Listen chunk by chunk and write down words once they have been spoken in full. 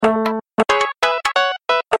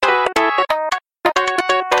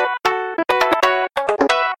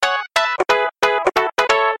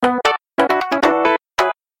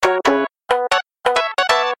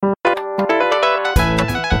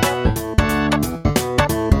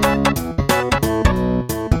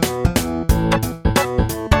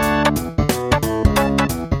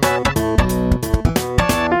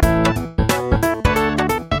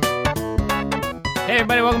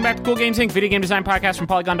Cool Games Inc. video game design podcast from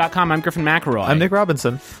Polygon.com. I'm Griffin McElroy. I'm Nick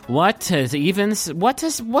Robinson. What can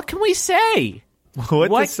we say? What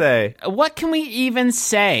to say? What can we even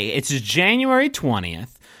say? It's January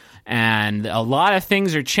 20th. And a lot of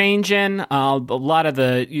things are changing. A lot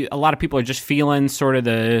of people are just feeling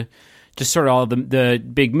all the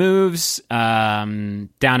big moves down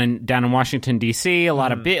in Washington D.C. A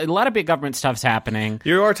lot of big government stuff's happening.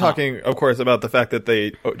 You are talking, of course, about the fact that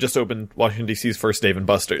they just opened Washington D.C.'s first Dave &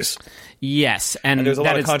 Buster's. Yes, and there's a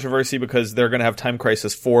lot of controversy because they're going to have Time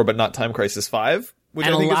Crisis 4, but not Time Crisis 5. Which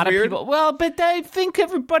I think is weird. But I think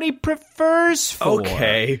everybody prefers 4.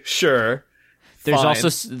 Okay, sure.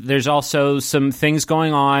 There's also some things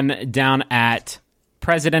going on down at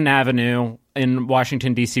President Avenue in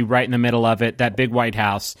Washington, D.C., right in the middle of it, that big White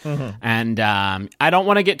House. Mm-hmm. And I don't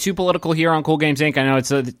want to get too political here on Cool Games Inc. I know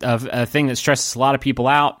it's a thing that stresses a lot of people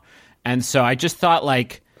out. And so I just thought,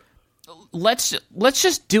 let's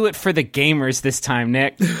just do it for the gamers this time,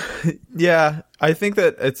 Nick. Yeah, I think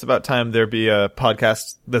that it's about time there be a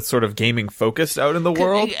podcast that's sort of gaming focused out in the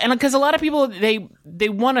world. And because a lot of people they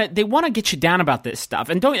want to get you down about this stuff,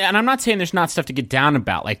 and I'm not saying there's not stuff to get down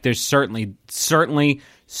about. Like there's certainly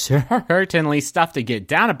stuff to get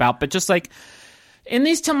down about, but just like in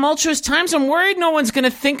these tumultuous times, I'm worried no one's going to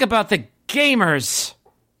think about the gamers.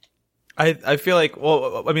 I feel like,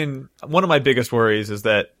 well, I mean, one of my biggest worries is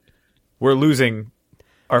that we're losing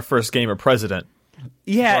our first gamer president,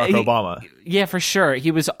 Barack Obama. Yeah, for sure.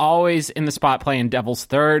 He was always in the spot playing Devil's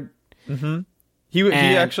Third. Mm-hmm. He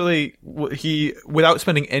actually, without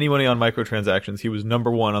spending any money on microtransactions, he was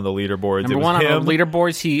number one on the leaderboards. Number one on the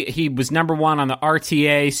leaderboards. He was number one on the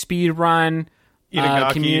RTA speedrun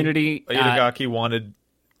community. Itagaki wanted,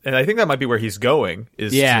 and I think that might be where he's going,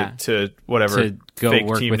 is to whatever. To go fake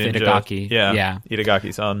work Team with Ninja. Itagaki. Yeah.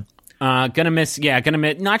 Itagaki's on. Gonna miss.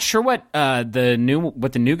 Not sure what the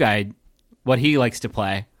new guy, what he likes to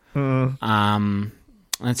play.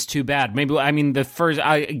 That's too bad. Maybe the first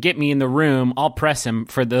get me in the room. I'll press him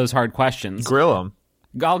for those hard questions. Grill him.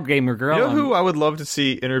 I'll gamer grill him. You know who I would love to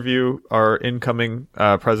see interview our incoming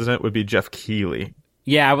president would be Jeff Keighley.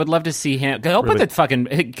 Yeah, I would love to see him. He'll put the fucking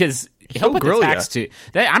because. He'll put the tax too.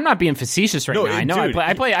 I'm not being facetious right now. I know. Dude,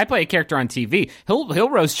 I play a character on TV. He'll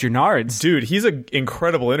roast your nards. Dude, he's an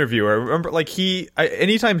incredible interviewer. Remember,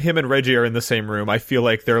 anytime him and Reggie are in the same room, I feel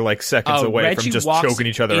like they're like seconds away Reggie from just walks choking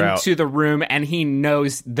each other out. Into the room, and he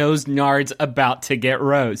knows those nards about to get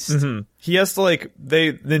roast. Mm-hmm. He has to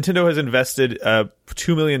Nintendo has invested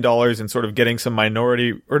 $2 million in sort of getting some Men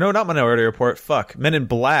in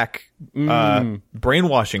Black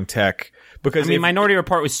brainwashing tech. Because Minority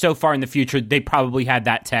Report was so far in the future, they probably had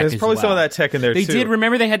that tech. There's probably some of that tech in there, too. They did.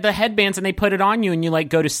 Remember, they had the headbands, and they put it on you, and you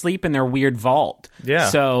go to sleep in their weird vault. Yeah,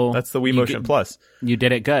 so that's the Wii Motion Plus. You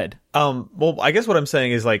did it good. Well, I guess what I'm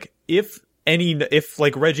saying is if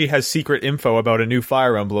Reggie has secret info about a new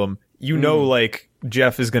Fire Emblem,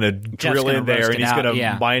 Jeff is gonna drill in there, and he's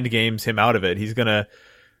gonna mind games him out of it. He's gonna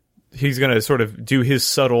sort of do his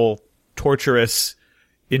subtle, torturous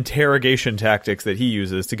interrogation tactics that he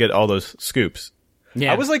uses to get all those scoops.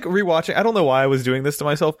 Yeah. I was rewatching, I don't know why I was doing this to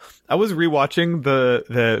myself. I was rewatching the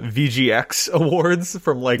VGX awards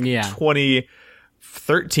from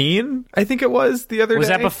 2013, I think it was, the other day. Was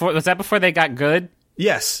that before they got good?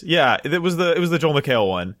 Yes. Yeah. It was the Joel McHale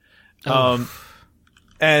one.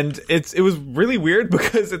 And it was really weird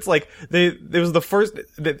because it's there's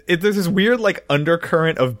this weird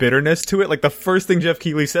undercurrent of bitterness to it. The first thing Jeff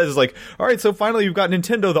Keighley says is all right, so finally you've got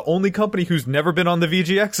Nintendo, the only company who's never been on the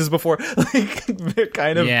VGXs before. They're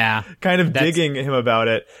kind of digging him about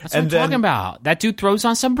it. That's what I'm talking about. That dude throws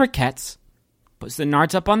on some briquettes, puts the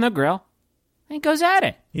nards up on the grill, and he goes at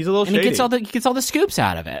it. He's a little shady. And he gets all the scoops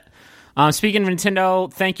out of it. Speaking of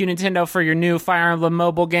Nintendo, thank you, Nintendo, for your new Fire Emblem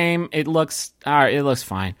mobile game. It looks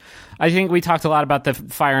fine. I think we talked a lot about the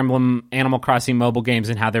Fire Emblem Animal Crossing mobile games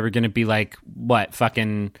and how they were going to be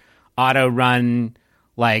fucking auto run,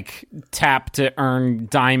 tap to earn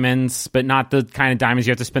diamonds, but not the kind of diamonds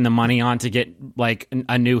you have to spend the money on to get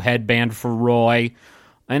a new headband for Roy.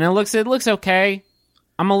 And it looks okay.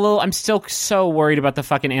 I'm still so worried about the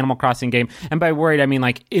fucking Animal Crossing game, and by worried I mean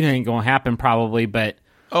it ain't gonna happen probably, but.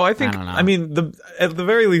 Oh, I think, at the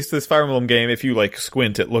very least, this Fire Emblem game, if you,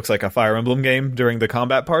 squint, it looks like a Fire Emblem game during the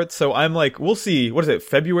combat parts. So I'm we'll see. What is it,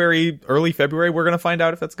 early February, we're going to find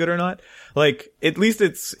out if that's good or not. At least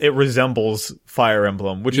it resembles Fire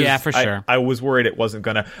Emblem, which is, for sure. I was worried it wasn't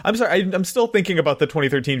gonna. I'm sorry, I'm still thinking about the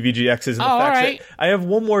 2013 VGXs and the fact that I have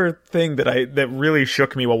one more thing that really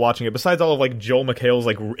shook me while watching it, besides all of, Joel McHale's,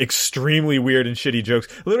 extremely weird and shitty jokes.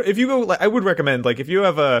 If you go, I would recommend, if you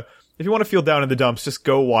have if you want to feel down in the dumps, just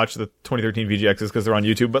go watch the 2013 VGXs because they're on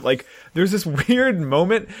YouTube. But like, there's this weird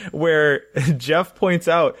moment where Jeff points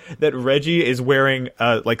out that Reggie is wearing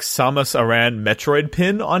like Samus Aran Metroid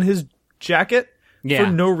pin on his jacket. Yeah.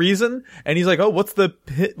 For no reason. And he's like, oh, what's the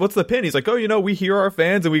pin? He's like, oh, we hear our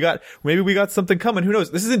fans and maybe we got something coming. Who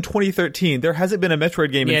knows? This is in 2013. There hasn't been a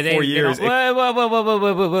Metroid game in 4 years.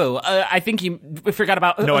 Whoa. I think you forgot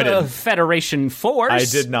about no, I didn't. Federation Force. I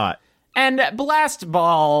did not. And Blast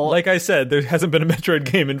Ball. Like I said, there hasn't been a Metroid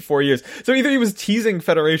game in 4 years. So either he was teasing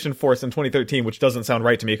Federation Force in 2013, which doesn't sound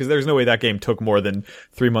right to me, because there's no way that game took more than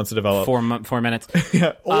 3 months to develop. 4 minutes.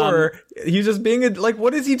 Yeah. Or he's just being like,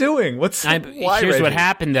 what is he doing? Here's Reggie? What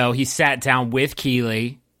happened, though. He sat down with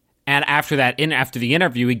Keighley. And after the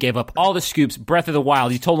interview, he gave up all the scoops, Breath of the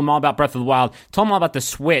Wild. He told him all about Breath of the Wild, told him all about the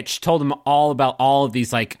Switch, told him all about all of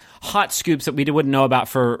these like hot scoops that we wouldn't know about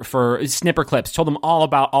for snipper clips, told him all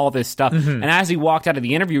about all this stuff. Mm-hmm. And as he walked out of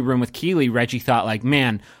the interview room with Keighley, Reggie thought like,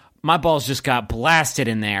 man, my balls just got blasted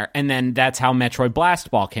in there. And then that's how Metroid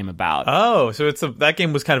Blast Ball came about. Oh, so that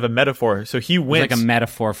game was kind of a metaphor. So he went... It was like a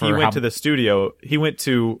metaphor for He went to the studio. He went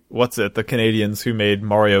to, the Canadians who made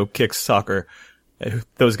Mario Kicks Soccer.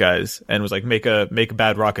 Those guys, and was like, make a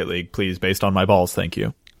bad Rocket League, please, based on my balls, thank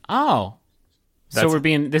you. Oh. So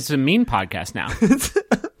this is a mean podcast now.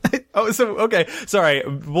 Oh, so, okay, sorry.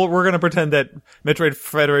 Well, we're gonna pretend that Metroid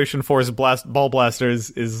Federation Force Ball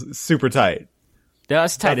Blasters is super tight.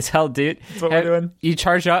 That's tight as hell, dude. That's what we're doing. You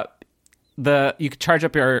charge up your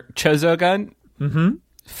Chozo gun. Mm-hmm.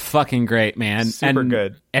 Fucking great, man. Super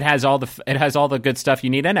good. It has all the good stuff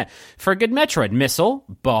you need in it. For a good Metroid, missile,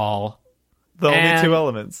 ball, the only two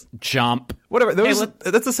elements. Jump. Whatever.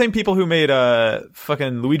 That's the same people who made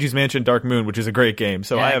fucking Luigi's Mansion Dark Moon, which is a great game.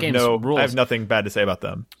 So I have nothing bad to say about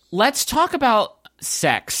them. Let's talk about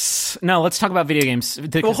sex. No, let's talk about video games.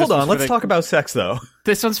 Well, hold on. Let's talk about sex, though.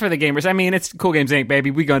 This one's for the gamers. I mean, it's Cool Games Inc.,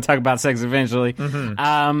 baby. We're going to talk about sex eventually.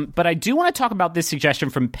 Mm-hmm. But I do want to talk about this suggestion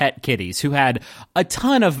from Pet Kitties, who had a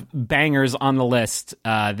ton of bangers on the list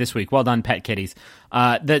this week. Well done, Pet Kitties.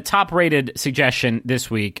 The top-rated suggestion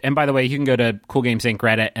this week, and by the way, you can go to Cool Games Inc.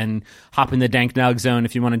 Reddit and hop in the Dank Nug Zone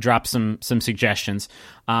if you want to drop some suggestions.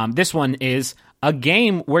 This one is a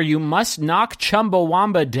game where you must knock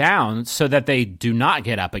Chumbawamba down so that they do not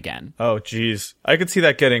get up again. Oh, geez. I could see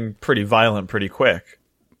that getting pretty violent pretty quick.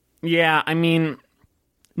 Yeah, I mean,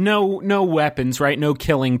 no weapons, right? No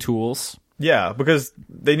killing tools. Yeah, because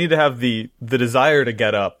they need to have the desire to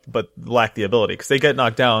get up, but lack the ability. Because they get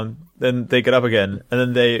knocked down, then they get up again, and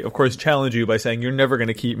then they, of course, challenge you by saying, you're never going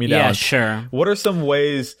to keep me down. Yeah, sure. What are some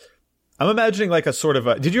ways... I'm imagining like a sort of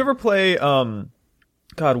a... Did you ever play...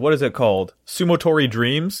 God, what is it called? Sumotori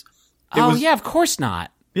Dreams? Yeah, of course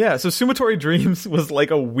not. Yeah, so Sumotori Dreams was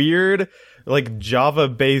like a weird, like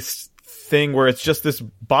Java-based thing where it's just this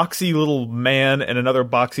boxy little man and another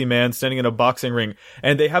boxy man standing in a boxing ring,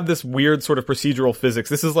 and they have this weird sort of procedural physics.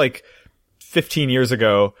 This is like 15 years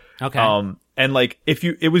ago. Okay. And like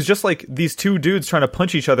it was just like these two dudes trying to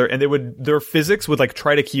punch each other, and their physics would like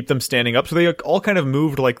try to keep them standing up. So they all kind of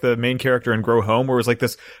moved like the main character in Grow Home, where it was like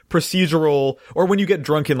this procedural, or when you get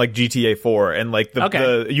drunk in like GTA 4 and like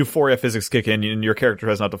the euphoria physics kick in and your character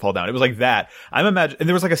has not to fall down. It was like that. I'm imagining, and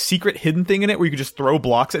there was like a secret hidden thing in it where you could just throw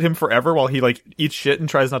blocks at him forever while he like eats shit and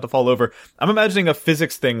tries not to fall over. I'm imagining a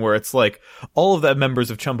physics thing where it's like all of the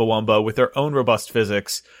members of Chumbawamba with their own robust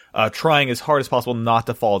physics, trying as hard as possible not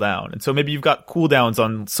to fall down. And so maybe you've got cooldowns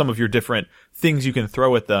on some of your different things you can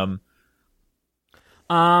throw at them.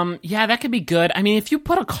 Yeah, that could be good. I mean, if you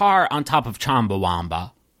put a car on top of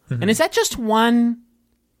Chumbawamba, and is that just one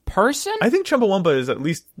person? I think Chumbawamba is at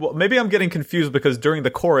least, well, maybe I'm getting confused because during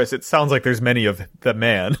the chorus, it sounds like there's many of the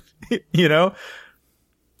man, you know?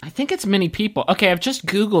 I think it's many people. Okay, I've just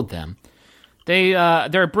Googled them.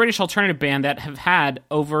 They're a British alternative band that have had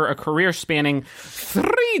over a career spanning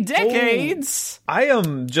 3 decades. Oh, I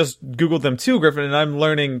just Googled them too, Griffin, and I'm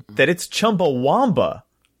learning that it's Chumbawamba.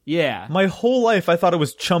 Yeah. My whole life I thought it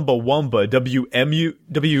was Chumbawamba,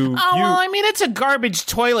 W-M-U-W-U. Oh, well, I mean, it's a garbage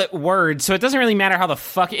toilet word, so it doesn't really matter how the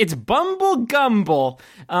fuck... It's Bumble Gumble,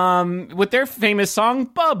 with their famous song,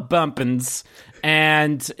 Bub Bumpins'.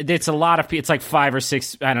 And it's a lot of people. It's like 5 or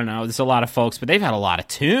 6. I don't know. There's a lot of folks, but they've had a lot of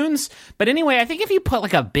tunes. But anyway, I think if you put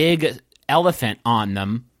like a big elephant on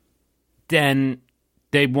them, then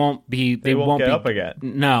they won't be. They won't get be up again.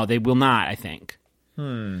 No, they will not. I think.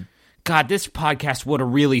 God, this podcast would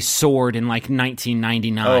have really soared in like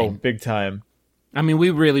 1999. Oh, big time. I mean, we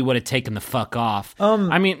really would have taken the fuck off.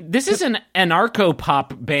 I mean, this is an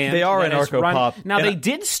anarcho-pop band. They are anarcho-pop. Now, they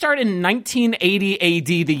did start in 1980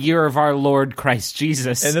 AD, the year of our Lord Christ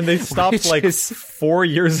Jesus. And then they stopped like 4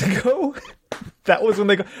 years ago? That was when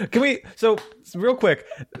they so real quick,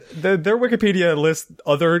 their Wikipedia lists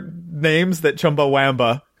other names that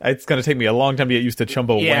Chumbawamba, it's going to take me a long time to get used to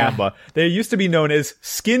Chumbawamba. Yeah. They used to be known as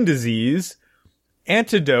skin disease,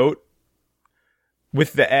 antidote,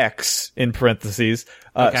 with the X in parentheses,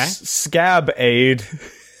 scab aid.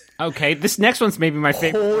 Okay, this next one's maybe my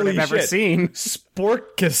favorite one I've ever seen.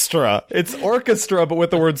 Sporkestra. It's orchestra, but with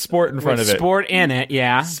the word sport in front of it. Sport in it,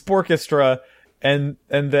 yeah. Sporkestra. And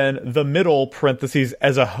then the middle parentheses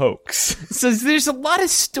as a hoax. So there's a lot of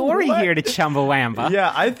story here to Chumbawamba.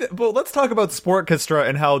 Yeah, well, let's talk about Sporkestra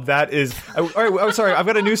and how that is. All right, I'm sorry, I've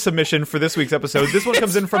got a new submission for this week's episode. This one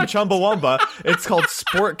comes in from Chumbawamba. It's called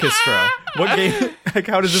Sporkestra. What game? Like,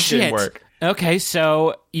 how does this game work? Okay,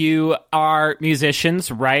 so you are musicians,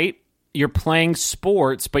 right? You're playing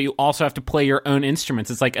sports, but you also have to play your own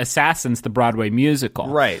instruments. It's like Assassins, the Broadway musical,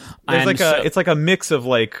 right? There's it's like a mix of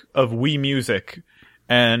Wii Music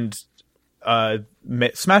and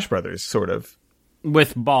Smash Brothers, sort of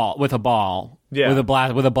with a ball, with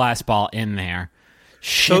a blast ball in there.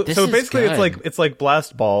 Shit, so basically, good. it's like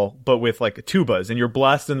blast ball, but with like tubas, and you're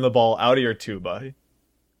blasting the ball out of your tuba.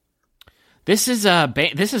 This is a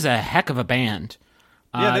heck of a band.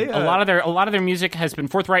 A lot of their music has been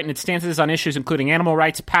forthright in its stances on issues including animal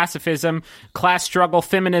rights, pacifism, class struggle,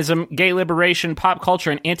 feminism, gay liberation, pop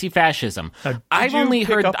culture, and anti-fascism. I've only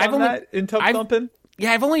heard that in Tub Thumpin'?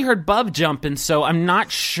 Yeah, I've only heard Bub Jumpin', so I'm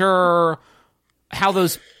not sure how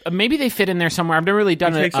those. Maybe they fit in there somewhere. I've never really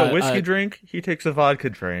done. He takes a whiskey drink. He takes a vodka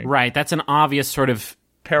drink. Right, that's an obvious sort of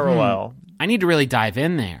parallel. I need to really dive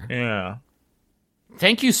in there. Yeah.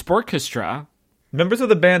 Thank you, Sporkestra. Members of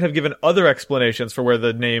the band have given other explanations for where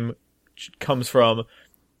the name comes from.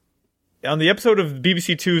 On the episode of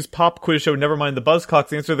BBC Two's pop quiz show Nevermind the Buzzcocks,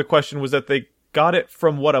 the answer to the question was that they got it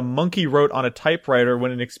from what a monkey wrote on a typewriter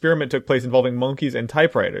when an experiment took place involving monkeys and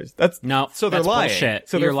typewriters. So they're lying. Bullshit.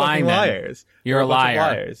 So you're they're fucking liars. You're a liar.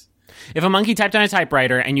 Liars. If a monkey typed on a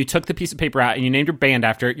typewriter and you took the piece of paper out and you named your band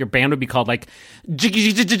after it, your band would be called like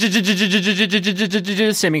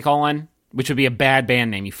semicolon, which would be a bad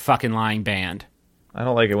band name, you fucking lying band. I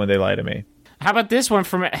don't like it when they lie to me. How about this one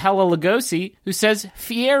from Hella Lugosi, who says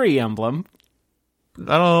Fieri emblem?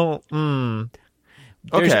 I don't.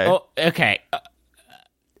 Okay. Okay.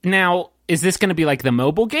 Now, is this going to be like the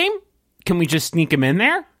mobile game? Can we just sneak him in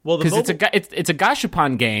there? Well, because it's a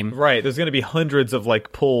Gashapon game, right? There's going to be hundreds of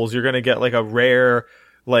like pulls. You're going to get like a rare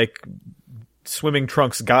like swimming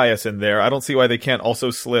trunks Gaius in there. I don't see why they can't also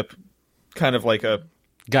slip kind of like a.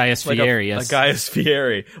 Gaius Fieri, yes. A Gaius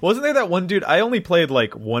Fieri. Wasn't there that one dude? I only played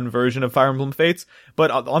like one version of Fire Emblem Fates,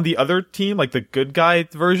 but on the other team, like the good guy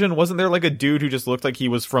version, wasn't there like a dude who just looked like he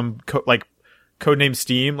was from Codename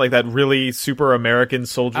Steam, like that really super American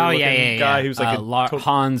soldier looking guy who's like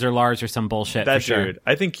Hans or Lars or some bullshit. That for dude. Sure.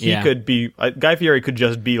 I think he could be Guy Fieri could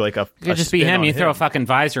just be like could just be him. You throw a fucking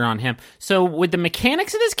visor on him. So would the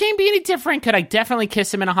mechanics of this game be any different? Could I definitely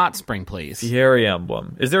kiss him in a hot spring, please? Fieri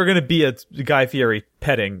emblem. Is there going to be a Guy Fieri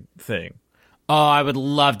petting thing? Oh, I would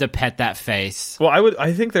love to pet that face. Well,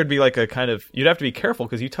 I think there'd be like a kind of, you'd have to be careful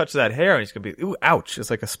because you touch that hair and it's going to be, ooh, ouch. It's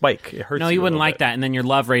like a spike. It hurts. No, you wouldn't like that. And then your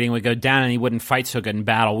love rating would go down and he wouldn't fight so good in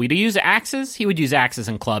battle. Would he use axes? He would use axes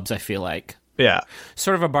and clubs, I feel like. Yeah.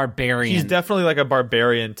 Sort of a barbarian. He's definitely like a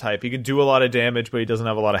barbarian type. He can do a lot of damage, but he doesn't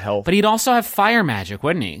have a lot of health. But he'd also have fire magic,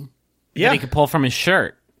 wouldn't he? Yeah. That he could pull from his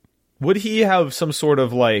shirt. Would he have some sort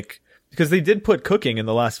of like, because they did put cooking in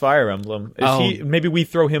the last Fire Emblem. Maybe we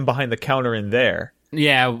throw him behind the counter in there.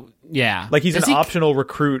 Yeah. Like he's an optional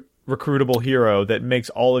recruitable hero that makes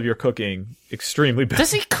all of your cooking extremely bad.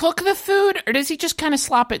 Does he cook the food or does he just kind of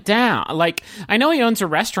slop it down? Like, I know he owns a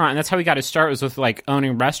restaurant and that's how he got his start, was with like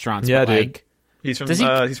owning restaurants. Yeah, but, dude. Like, he's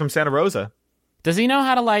from Santa Rosa. Does he know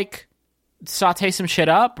how to like saute some shit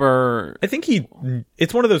up, or? I think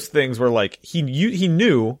it's one of those things where like he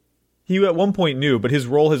at one point knew, but his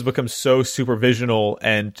role has become so supervisional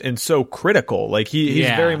and so critical. Like he's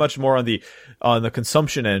very much more on the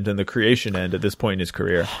consumption end and the creation end at this point in his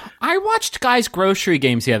career. I watched Guy's Grocery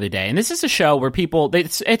Games the other day, and this is a show where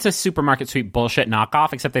it's a supermarket sweep bullshit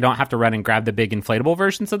knockoff, except they don't have to run and grab the big inflatable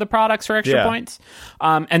versions of the products for extra points.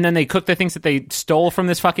 And then they cook the things that they stole from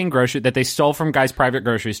this fucking that they stole from Guy's private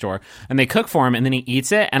grocery store, and they cook for him, and then he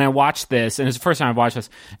eats it. And I watched this, and it's the first time I've watched this,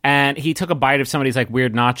 and he took a bite of somebody's like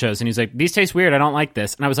weird nachos, and he's like, these taste weird, I don't like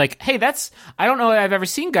this. And I was like, hey, I don't know that I've ever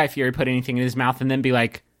seen Guy Fieri put anything in his mouth and then be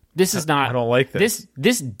like, This is not. I don't like this.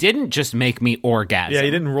 This didn't just make me orgasm. Yeah,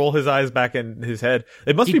 he didn't roll his eyes back in his head.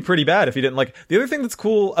 It must be pretty bad if he didn't like. The other thing that's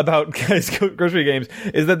cool about Guy's Grocery Games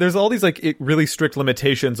is that there's all these like really strict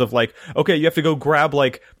limitations of like, okay, you have to go grab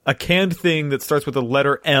like a canned thing that starts with the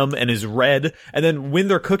letter M and is red, and then when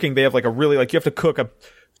they're cooking, they have like a really like you have to cook a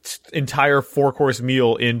entire 4-course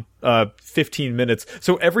meal in 15 minutes.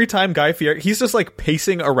 So every time Guy Fieri, he's just like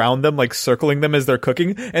pacing around them, like circling them as they're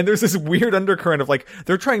cooking, and there's this weird undercurrent of like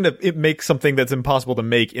they're trying to make something that's impossible to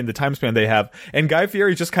make in the time span they have, and Guy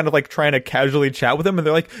Fieri's just kind of like trying to casually chat with them, and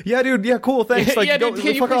they're like, yeah dude, yeah cool, thanks, like, yeah dude,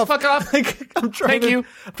 can you please fuck off? Like, I'm trying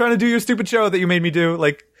to do your stupid show that you made me do,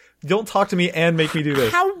 like don't talk to me and make me do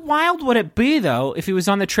this. How wild would it be though if he was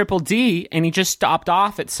on the Triple D and he just stopped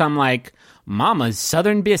off at some like Mama's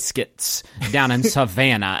Southern Biscuits down in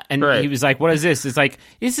Savannah, and right. He was like, "What is this?" It's like,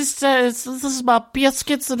 "Is this is about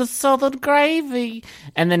biscuits and a Southern gravy?"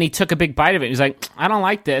 And then he took a big bite of it. He's like, "I don't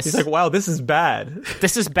like this." He's like, "Wow, this is bad.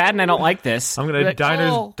 This is bad, and I don't like this." I'm gonna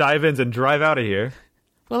dive-ins and drive out of here.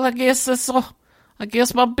 Well, I guess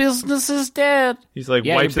my business is dead. He's like,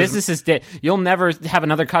 "Yeah, your business is dead. You'll never have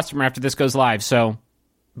another customer after this goes live." So.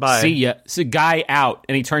 Bye. See ya. So Guy out,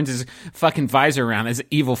 and he turns his fucking visor around as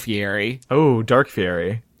Evil Fieri. Oh, Dark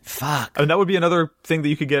Fieri. Fuck. And that would be another thing that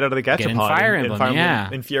you could get out of the Gachapon. In Fire Emblem, yeah.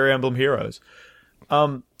 In Fire Emblem Heroes.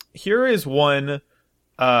 Here is one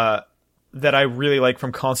that I really like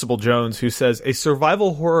from Constable Jones, who says, a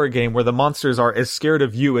survival horror game where the monsters are as scared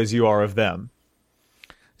of you as you are of them.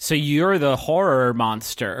 So you're the horror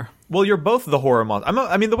monster. Well, you're both the horror monster.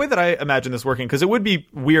 I mean, the way that I imagine this working, because it would be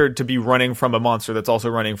weird to be running from a monster that's also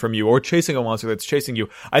running from you, or chasing a monster that's chasing you.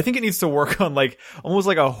 I think it needs to work on like almost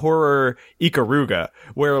like a horror Ikaruga,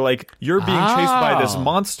 where like you're being chased by this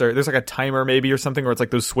monster. There's like a timer maybe or something, or it's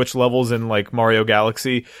like those switch levels in like Mario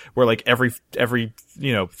Galaxy, where like every 30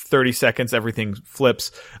 seconds everything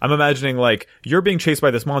flips. I'm imagining like you're being chased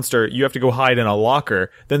by this monster. You have to go hide in a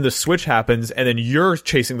locker. Then the switch happens, and then you're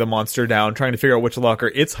chasing the monster down, trying to figure out which locker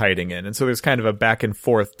it's hiding in. And so there's kind of a back and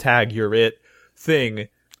forth tag you're it thing.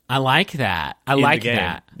 I like that. I like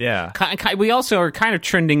that. Yeah. We also are kind of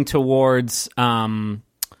trending towards Sabotage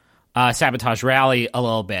Rally a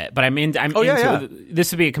little bit, but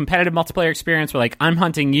this would be a competitive multiplayer experience where like I'm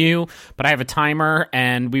hunting you, but I have a timer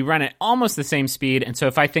and we run at almost the same speed. And so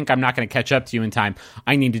if I think I'm not going to catch up to you in time,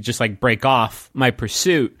 I need to just like break off my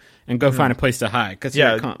pursuit and go find a place to hide, because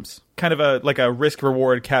here it comes. Kind of a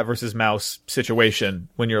risk-reward cat versus mouse situation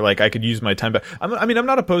when you're like, I could use my time back. I'm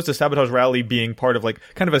not opposed to Sabotage Rally being part of like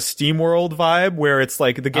kind of a SteamWorld vibe where it's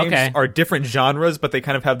like the games are different genres, but they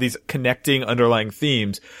kind of have these connecting underlying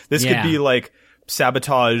themes. This could be like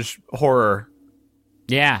Sabotage horror.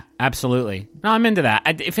 Yeah, absolutely. No, I'm into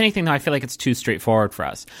that. If anything, though, I feel like it's too straightforward for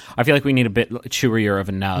us. I feel like we need a bit chewier of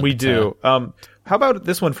a nug. We do. How about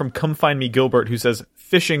this one from Come Find Me Gilbert, who says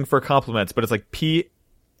fishing for compliments, but it's like PHISH,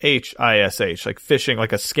 like phishing,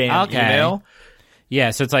 like a scam email. Yeah,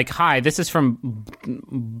 so it's like, hi, this is from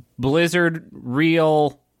Blizzard,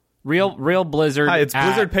 real Blizzard. Hi, it's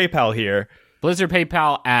Blizzard PayPal here. Blizzard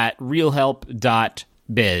PayPal at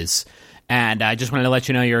realhelp.biz. And I just wanted to let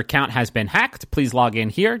you know your account has been hacked. Please log in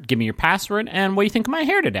here, give me your password, and what do you think of my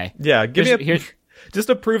hair today? Yeah, just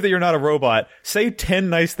to prove that you're not a robot, say 10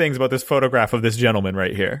 nice things about this photograph of this gentleman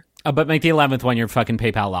right here. But make the 11th one your fucking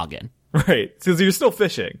PayPal login. Right, because you're still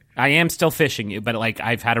phishing. I am still phishing you, but like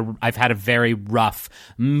I've had a very rough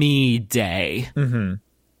me day. Mm-hmm.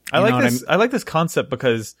 I like this concept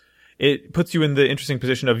because it puts you in the interesting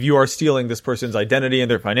position of you are stealing this person's identity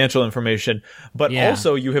and their financial information, but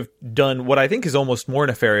also you have done what I think is almost more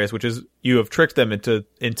nefarious, which is you have tricked them into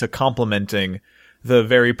complimenting the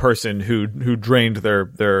very person who drained their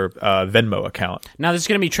Venmo account. Now this is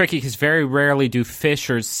going to be tricky because very rarely do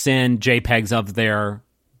phishers send JPEGs of their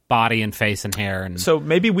body and face and hair. And so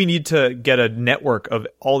maybe we need to get a network of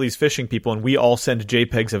all these phishing people and we all send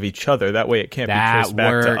JPEGs of each other. That way it can't be traced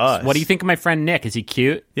back to us. What do you think of my friend Nick? Is he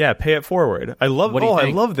cute? Yeah, pay it forward. I love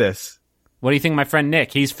this. What do you think of my friend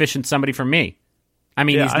Nick? He's phishing somebody from me. I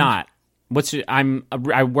mean, he's not.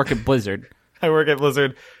 I work at Blizzard. I work at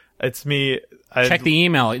Blizzard. It's me. Check the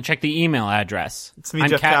email. Check the email address. It's me,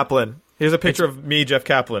 Jeff Kaplan. Here's a picture of me, Jeff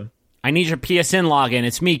Kaplan. I need your PSN login.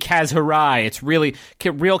 It's me, Kaz Harai. It's really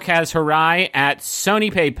real Kaz Harai at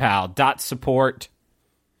SonyPayPal.support.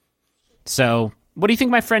 So, what do you think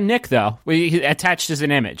of my friend Nick, though? He attached as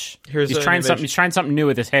an image. He's trying something new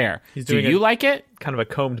with his hair. Do you like it? Kind of a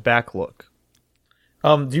combed back look.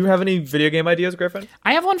 Do you have any video game ideas, Griffin?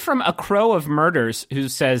 I have one from A Crow of Murders who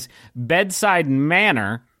says Bedside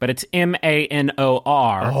Manor, but it's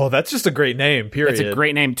MANOR. Oh, that's just a great name, period. That's a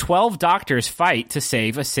great name. 12 doctors fight to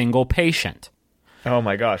save a single patient. Oh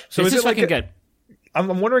my gosh! So this is it fucking good.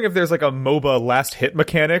 I'm wondering if there's like a MOBA last hit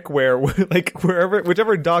mechanic where like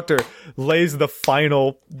whichever doctor lays the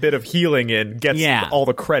final bit of healing in gets all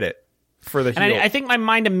the credit for the heal. And I think my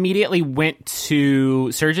mind immediately went to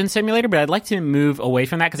Surgeon Simulator, but I'd like to move away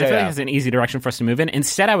from that because I feel like it's an easy direction for us to move in.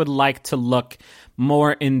 Instead, I would like to look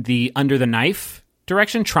more in the under the knife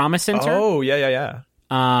direction, Trauma Center. Oh, yeah.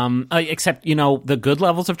 Except, the good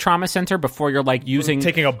levels of Trauma Center before you're like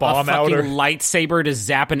taking a bomb out or lightsaber to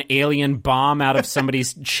zap an alien bomb out of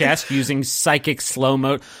somebody's chest using psychic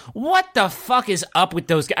slow-mo. What the fuck is up with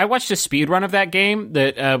those guys? I watched a speed run of that game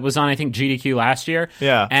that was on, I think, GDQ last year.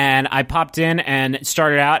 Yeah. And I popped in and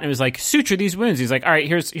started out and it was like, suture these wounds. He's like, all right,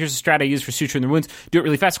 here's a strat I use for suturing the wounds. Do it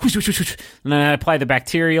really fast. And then I apply the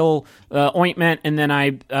bacterial ointment and then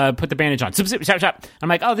I put the bandage on. I'm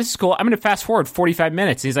like, oh, this is cool. I'm going to fast forward 45 minutes.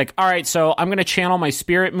 He's like, all right, so I'm going to channel my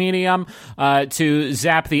spirit medium to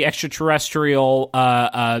zap the extraterrestrial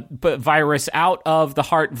virus out of the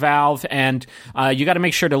heart valve, and you got to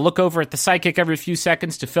make sure to look over at the psychic every few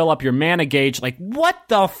seconds to fill up your mana gauge. Like, what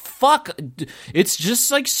the fuck? It's just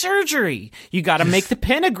like surgery. You got to make the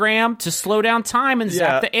pentagram to slow down time and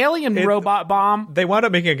zap the alien robot bomb. They wound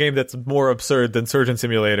up making a game that's more absurd than Surgeon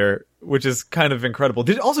Simulator, which is kind of incredible.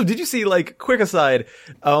 Did you see, like, quick aside,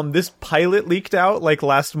 this pilot leaked out, like,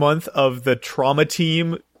 last month of the Trauma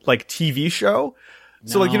Team, like, TV show?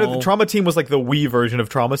 No. So, like, the Trauma Team was, like, the Wii version of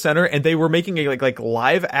Trauma Center, and they were making a, like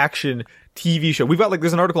live action TV show. We've got, like,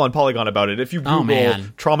 there's an article on Polygon about it. If you Google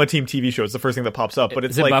Trauma Team TV show, it's the first thing that pops up. But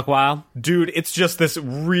it's like, Buck Wild? Dude, it's just this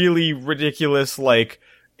really ridiculous, like,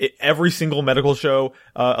 every single medical show.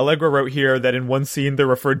 Allegra wrote here that in one scene they're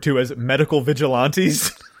referred to as medical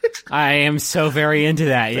vigilantes. I am so very into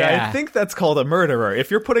that, yeah. I think that's called a murderer. If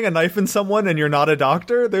you're putting a knife in someone and you're not a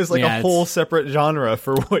doctor, there's like a whole separate genre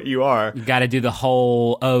for what you are. You got to do the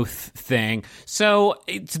whole oath thing. So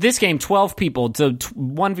it's this game, 12 people, so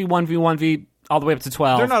 1v1v1v, all the way up to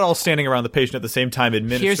 12. They're not all standing around the patient at the same time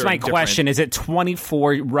administering. Here's my question. Is it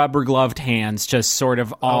 24 rubber-gloved hands just sort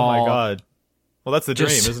of all... Oh my God. Well, that's the dream,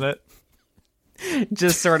 isn't it?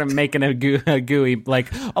 Just sort of making a gooey,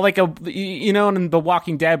 like in The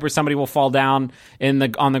Walking Dead, where somebody will fall down on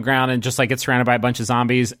the ground and just like get surrounded by a bunch of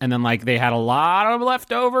zombies, and then like they had a lot of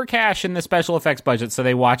leftover cash in the special effects budget, so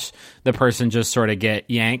they watch the person just sort of get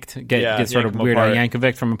yanked, get sort of Weird Al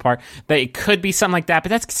Yankovic from apart. It could be something like that, but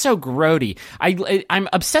that's so grody. I'm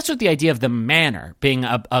obsessed with the idea of the manor being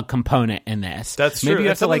a component in this. That's true.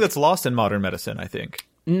 It's something that's lost in modern medicine, I think.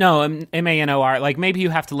 No, MANOR. Like, maybe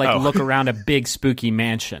you have to, look around a big, spooky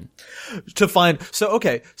mansion. To find... So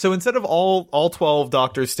instead of all 12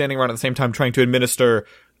 doctors standing around at the same time trying to administer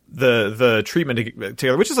the treatment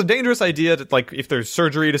together, which is a dangerous idea to, like, if there's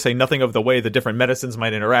surgery, to say nothing of the way the different medicines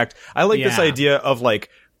might interact. I like this idea of,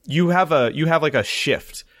 like, you have like a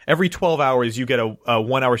shift. Every 12 hours, you get a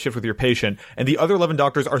 1 hour shift with your patient, and the other 11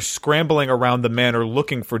 doctors are scrambling around the manor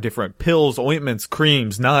looking for different pills, ointments,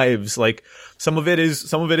 creams, knives. Like, some of it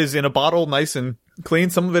is in a bottle, nice and clean.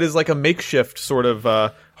 Some of it is like a makeshift sort of,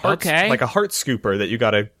 like a heart scooper that you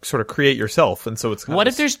gotta sort of create yourself. And so it's what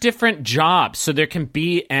if there's different jobs? So there can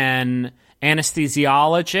be an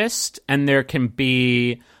anesthesiologist, and there can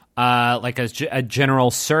be, like a general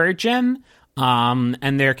surgeon.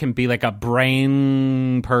 And there can be like a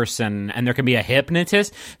brain person, and there can be a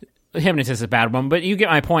hypnotist. Hypnotist is a bad one, but you get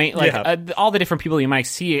my point. Like all the different people you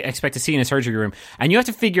might expect to see in a surgery room, and you have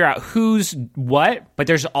to figure out who's what. But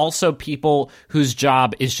there's also people whose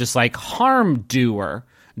job is just like harm doer.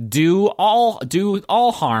 Do all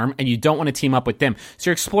harm, and you don't want to team up with them. So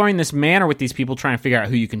you're exploring this manor with these people, trying to figure out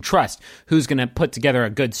who you can trust, who's going to put together a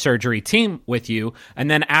good surgery team with you. And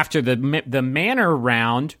then after the manor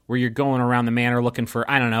round, where you're going around the manor looking for,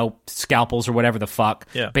 I don't know, scalpels or whatever the fuck,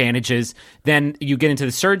 bandages, then you get into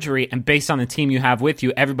the surgery, and based on the team you have with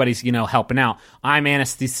you, everybody's, helping out. I'm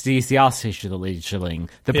anesthesiologist,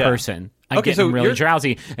 the person. I'm getting really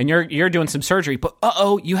drowsy, and you're doing some surgery, but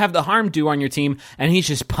you have the harm do on your team, and he's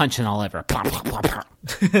just punching all over. That's bad.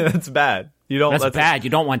 That's bad. You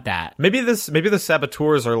don't want that. Maybe the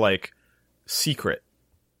saboteurs are like secret.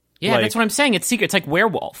 Yeah, that's what I'm saying. It's secret. It's like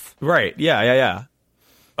werewolf. Right. Yeah.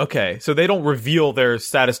 Okay, so they don't reveal their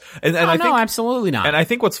status, and I think absolutely not. And I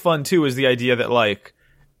think what's fun too is the idea that like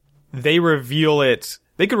they reveal it.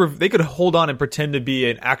 They could hold on and pretend to be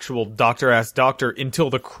an actual doctor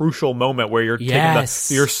until the crucial moment where you're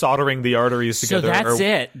you're soldering the arteries together.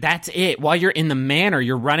 So that's it. While you're in the manor,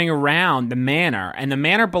 you're running around the manor, and the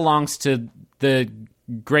manor belongs to the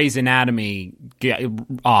Grey's Anatomy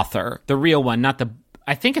author, the real one, not the.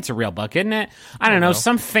 I think it's a real book, isn't it? I don't know.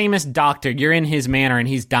 Some famous doctor, you're in his manor and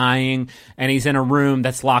he's dying and he's in a room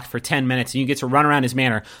that's locked for 10 minutes and you get to run around his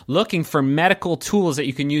manor looking for medical tools that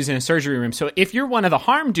you can use in a surgery room. So if you're one of the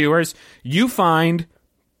harm doers, you find,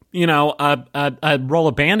 a roll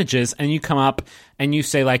of bandages and you come up and you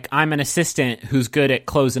say, like, I'm an assistant who's good at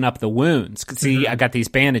closing up the wounds. See, I got these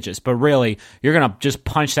bandages. But really, you're going to just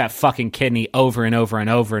punch that fucking kidney over and over and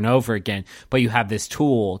over and over again. But you have this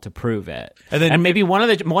tool to prove it. And maybe one of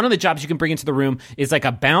the jobs you can bring into the room is like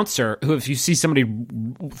a bouncer who, if you see somebody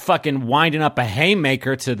fucking winding up a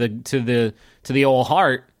haymaker to the old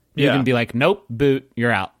heart, you can be like, nope, boot,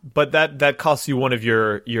 you're out. But that costs you one of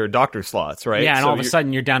your doctor slots, right? Yeah, and all of a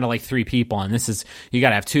sudden you're down to like 3 people, and you got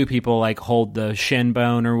to have 2 people like hold the shin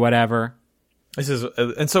bone or whatever.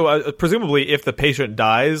 Presumably if the patient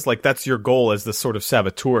dies, like that's your goal as this sort of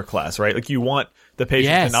saboteur class, right? Like you want the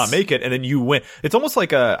patient to not make it, and then you win. It's almost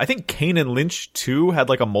like I think Kane and Lynch 2 had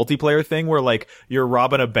like a multiplayer thing where like you're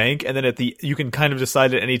robbing a bank, and then you can kind of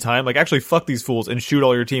decide at any time, like actually fuck these fools and shoot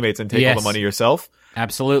all your teammates and take all the money yourself.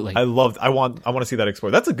 Absolutely. I want to see that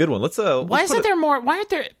explored. That's a good one. Why isn't there more? Why aren't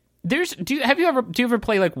there? Do you ever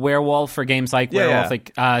play like Werewolf or games like Werewolf?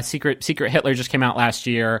 Like Secret Hitler just came out last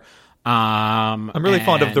year. I'm really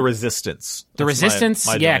fond of The Resistance. The Resistance,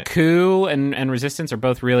 my Coup and Resistance are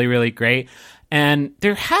both really, really great. And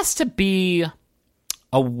there has to be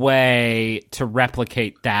a way to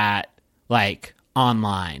replicate that, like,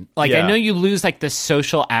 online. Like, I know you lose, like, the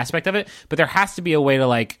social aspect of it, but there has to be a way to,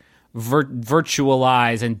 like,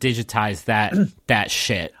 virtualize and digitize that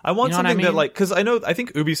shit. I want something that, like, because I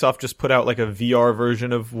think Ubisoft just put out like a VR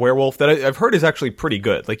version of Werewolf that I've heard is actually pretty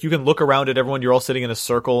good. Like you can look around at everyone, you're all sitting in a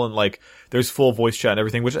circle, and like there's full voice chat and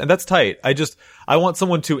everything, and that's tight. I want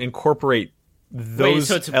someone to incorporate those.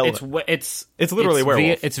 Wait, so it's literally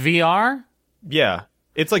Werewolf. It's VR. Yeah.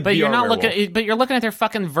 It's like, but VR you're not Werewolf. But you're looking at their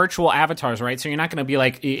fucking virtual avatars, right? So you're not going to be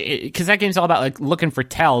like, because that game's all about like looking for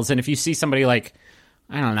tells, and if you see somebody like,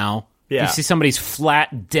 I don't know. Yeah. You see somebody's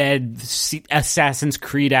flat, dead Assassin's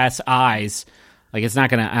Creed ass eyes. Like it's not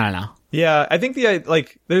gonna. I don't know. Yeah, I think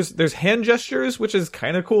there's hand gestures, which is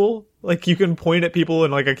kind of cool. Like you can point at people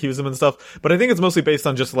and like accuse them and stuff. But I think it's mostly based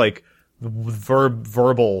on just like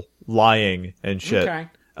verbal lying and shit. Okay.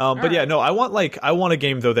 But yeah, no, I want a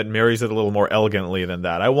game though that marries it a little more elegantly than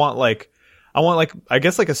that. I want I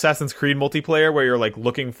guess like Assassin's Creed multiplayer where you're like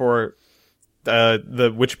looking for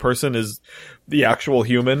which person is the actual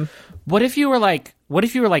human. What if you were like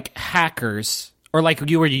hackers, or like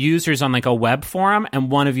you were users on like a web forum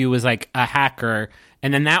and one of you was like a hacker,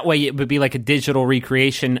 and then that way it would be like a digital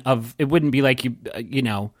recreation of, it wouldn't be like it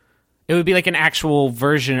would be like an actual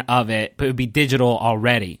version of it, but it would be digital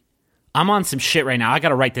already. I'm on some shit right now. I got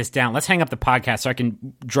to write this down. Let's hang up the podcast so I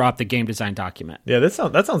can draw up the game design document. Yeah, that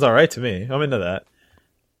sounds all right to me. I'm into that.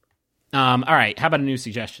 All right. How about a new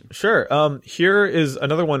suggestion? Sure. Here is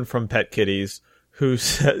another one from Pet Kitties who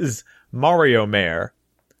says Mario Mare,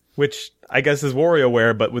 which I guess is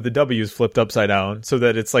WarioWare, but with the W's flipped upside down so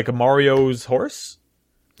that it's like a Mario's horse.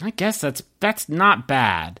 I guess that's not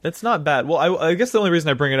bad. It's not bad. Well, I guess the only reason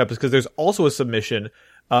I bring it up is because there's also a submission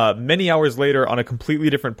many hours later on a completely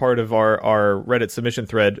different part of our Reddit submission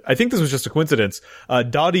thread. I think this was just a coincidence.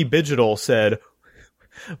 Dottie Digital said,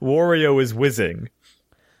 Wario is whizzing.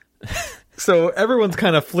 So everyone's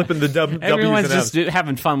kind of flipping the W's and M's. Everyone's just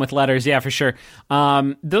having fun with letters, yeah, for sure.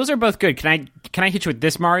 Those are both good. Can I hit you with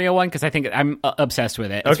this Mario one? Because I think I'm obsessed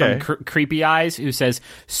with it. It's from Creepy Eyes, who says,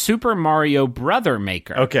 Super Mario Brother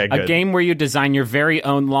Maker. Okay, good. A game where you design your very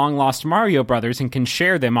own long-lost Mario brothers and can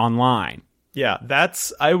share them online. Yeah,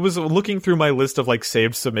 I was looking through my list of like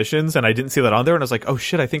saved submissions and I didn't see that on there, and I was like, oh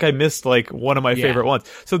shit, I think I missed like one of my favorite ones.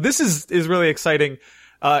 So this is really exciting.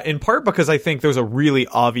 In part because I think there's a really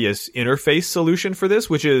obvious interface solution for this,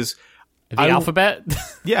 which is the alphabet.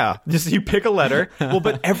 Yeah, just you pick a letter. Well,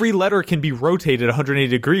 but every letter can be rotated 180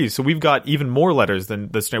 degrees. So we've got even more letters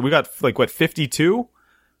than the standard. We got like 52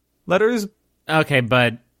 letters. Okay,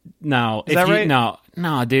 but no, is that right?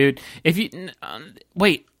 No, dude. If you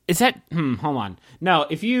wait, is that? Hold on. No,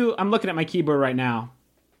 I'm looking at my keyboard right now.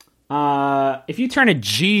 If you turn a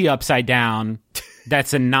G upside down.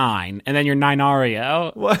 That's a 9, and then you're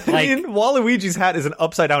 9ario. Well, I mean, Waluigi's hat is an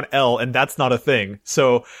upside down L, and that's not a thing.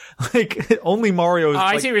 So, like, only Mario is.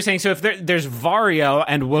 I see what you're saying. So if there's Vario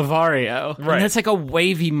and Wavario, right? And that's like a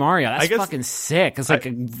wavy Mario. That's fucking sick. It's like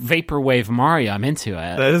a vaporwave Mario. I'm into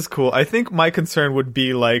it. That is cool. I think my concern would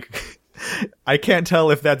be like I can't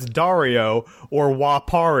tell if that's Dario or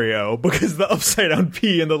Wapario because the upside down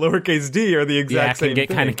P and the lowercase d are the exact same thing. Yeah, it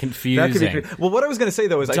can get kind of confusing. Well, what I was going to say,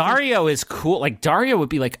 though, is Dario is cool. Like, Dario would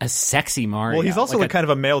be like a sexy Mario. Well, he's also like kind of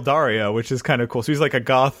a male Dario, which is kind of cool. So he's like a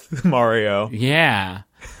goth Mario. Yeah.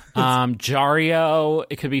 Jario,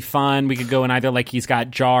 it could be fun. We could go in either like he's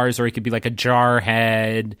got jars or he could be like a jar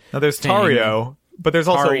head. Now, there's Tario, but there's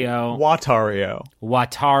also Watario.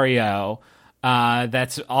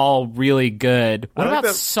 That's all really good. What about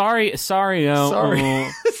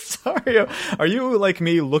Sario? Sario. Are you like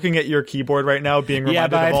me looking at your keyboard right now, being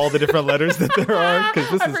reminded of all the different letters that there are?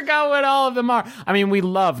 I forgot what all of them are. I mean, we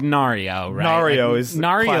love Nario, right?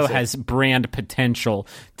 Nario has brand potential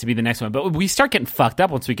to be the next one, but we start getting fucked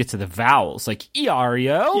up once we get to the vowels, like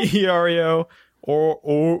Iario.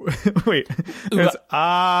 Or wait, there's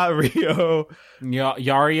Ario.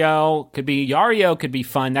 Yario could be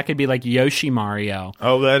fun. That could be like Yoshi Mario.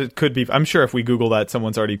 Oh, that could be. I'm sure if we Google that,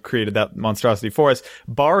 someone's already created that monstrosity for us.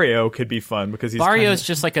 Barrio could be fun because Barrio's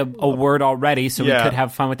just like a word already, so we could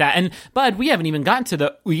have fun with that. And Bud, we haven't even gotten to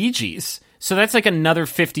the Luigi's. So that's like another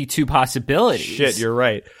 52 possibilities. Shit, you're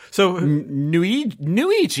right. So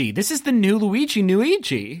Luigi. This is the new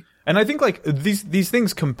Luigi. And I think like these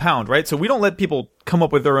things compound, right? So we don't let people come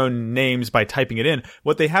up with their own names by typing it in.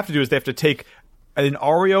 What they have to do is they have to take an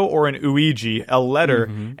Ario or an Luigi, a letter,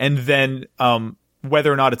 and then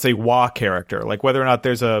whether or not it's a Wa character, like whether or not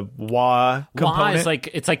there's a Wa component. Wa is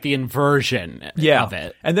like, it's like the inversion of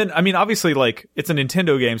it. And then, I mean, obviously, like, it's a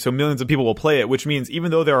Nintendo game, so millions of people will play it, which means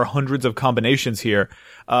even though there are hundreds of combinations here,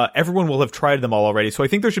 everyone will have tried them all already. So I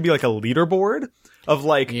think there should be like a leaderboard of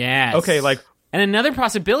like, okay, like, and another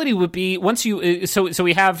possibility would be once you so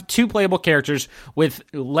we have two playable characters with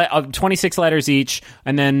 26 letters each,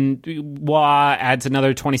 and then Wa adds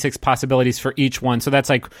another 26 possibilities for each one. So that's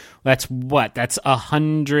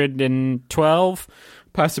 112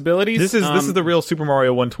 possibilities. This is the real Super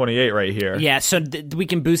Mario 128 right here. Yeah, so we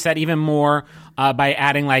can boost that even more by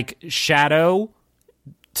adding like shadow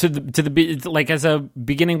to the like as a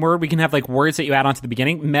beginning word. We can have like words that you add onto the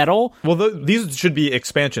beginning. Metal. Well, these should be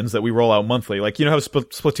expansions that we roll out monthly. Like, you know how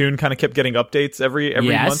Splatoon kind of kept getting updates every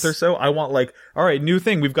month or so? I want like, all right, new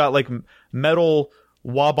thing. We've got like Metal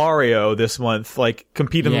Wabario this month, like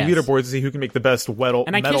compete in the leaderboard to see who can make the best metal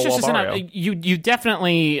Wabario. You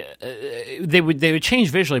definitely they would change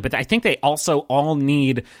visually, but I think they also all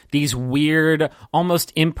need these weird,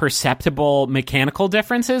 almost imperceptible mechanical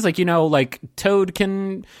differences. Like, you know, like Toad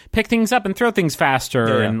can pick things up and throw things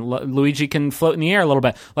faster, and Luigi can float in the air a little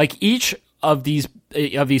bit. Like each of these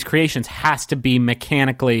creations has to be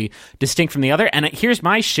mechanically distinct from the other. And here's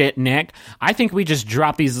my shit, Nick. I think we just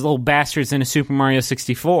drop these little bastards into Super Mario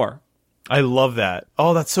 64. I love that.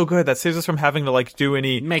 Oh, that's so good. That saves us from having to like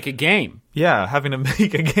make a game. Yeah, having to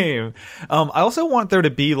make a game. I also want there to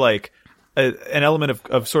be like an element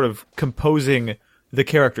of sort of composing the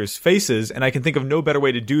characters' faces, and I can think of no better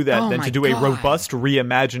way to do that than to do a robust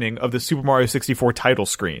reimagining of the Super Mario 64 title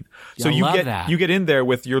screen. So you get in there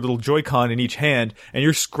with your little Joy-Con in each hand, and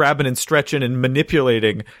you're scrabbing and stretching and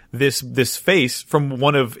manipulating this face from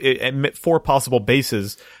one of 4 possible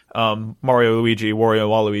bases, Mario, Luigi, Wario,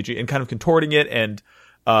 Waluigi, and kind of contorting it and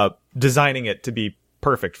designing it to be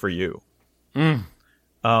perfect for you.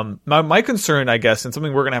 My concern, I guess, and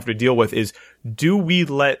something we're going to have to deal with is, do we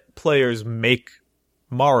let players make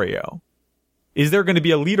Mario? Is there going to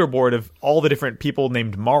be a leaderboard of all the different people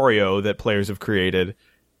named Mario that players have created?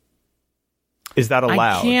 Is that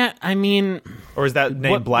allowed? Or is that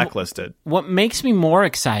name blacklisted? What makes me more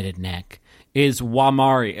excited, Nick, is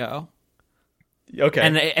Wamario.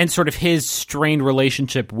 Okay. And sort of his strained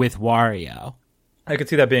relationship with Wario. I could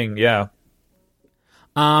see that being,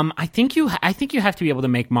 I think you have to be able to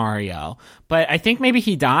make Mario, but I think maybe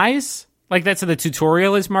he dies. Like, that's the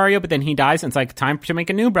tutorial is Mario, but then he dies, and it's like, time to make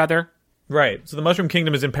a new brother. Right. So the Mushroom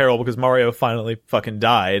Kingdom is in peril because Mario finally fucking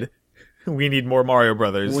died. We need more Mario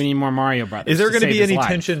Brothers. Is there going to be any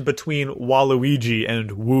tension between Waluigi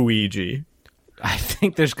and Wooigi? I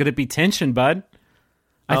think there's going to be tension, bud.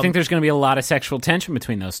 I think there's going to be a lot of sexual tension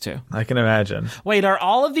between those two. I can imagine. Wait, are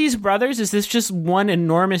all of these brothers? Is this just one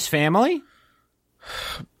enormous family?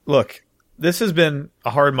 Look, this has been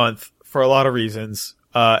a hard month for a lot of reasons.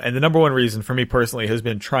 And the number one reason for me personally has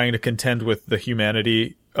been trying to contend with the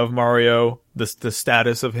humanity of Mario, the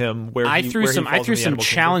status of him. I threw some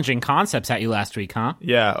challenging concepts at you last week, huh?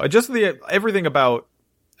 Yeah, just everything about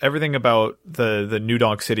the New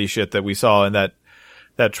Donk City shit that we saw in that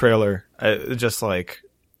trailer. Just like,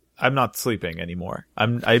 I'm not sleeping anymore.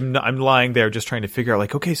 I'm lying there just trying to figure out,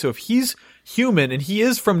 like, okay, so if he's human and he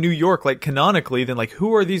is from New York, like, canonically, then, like,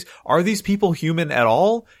 who are these? Are these people human at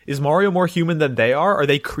all? Is Mario more human than they are? Are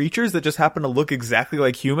they creatures that just happen to look exactly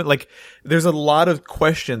like human? Like, there's a lot of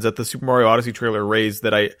questions that the Super Mario Odyssey trailer raised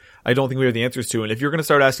that I don't think we have the answers to. And if you're going to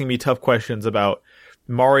start asking me tough questions about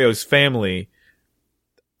Mario's family,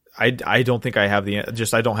 I don't think I have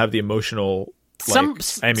I don't have the emotional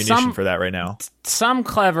ammunition for that right now. Some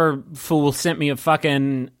clever fool sent me a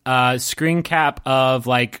fucking screen cap of,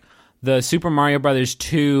 like, the Super Mario Brothers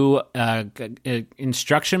 2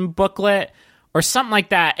 instruction booklet or something like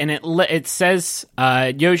that, and it says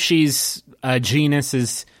Yoshi's genus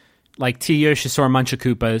is like T. Yoshisaur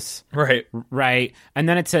Munchakoopas. Right. And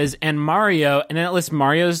then it says, and Mario, and then it lists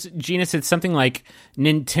Mario's genus. It's something like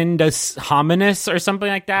Nintendus hominis or something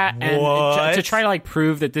like that. And to try to, like,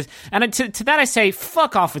 prove that this, and to that I say,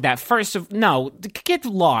 fuck off with that. No, get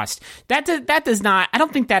lost. That does not, I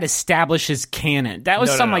don't think that establishes canon. That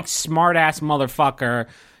was like smart ass motherfucker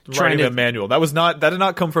trying to. A manual. That did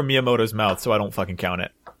not come from Miyamoto's mouth, so I don't fucking count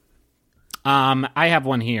it. I have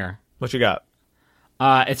one here. What you got?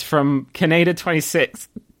 It's from Canada26.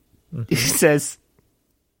 He says,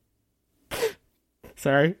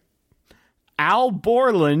 sorry, Al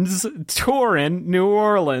Borland's tour in New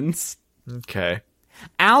Orleans. Okay.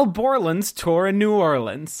 Al Borland's tour in New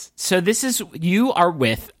Orleans. So you are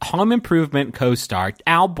with Home Improvement co-star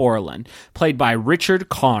Al Borland, played by Richard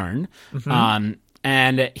Karn. Mm-hmm.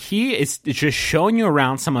 And he is just showing you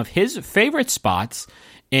around some of his favorite spots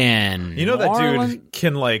in New Orleans. Dude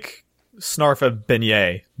can, like, snarf a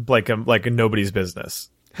beignet like a nobody's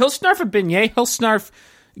business. He'll snarf a beignet. He'll snarf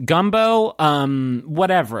gumbo.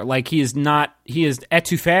 Whatever. Like, he is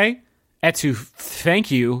etouffee.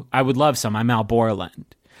 Thank you. I would love some. I'm Al Borland.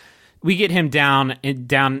 We get him down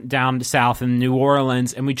south in New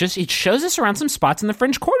Orleans, and he shows us around some spots in the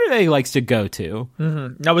French Quarter that he likes to go to.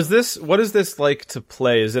 Mm-hmm. Now, what is this like to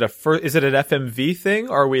play? Is it an FMV thing?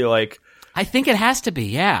 Or are we like? I think it has to be,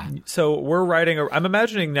 yeah. So we're I'm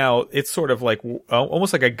imagining now it's sort of like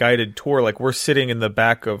almost like a guided tour. Like, we're sitting in the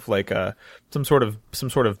back of, like, some sort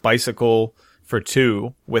of bicycle for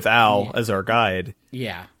two with Al as our guide.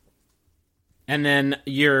 Yeah. And then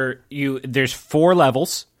there's 4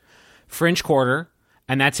 levels, French Quarter,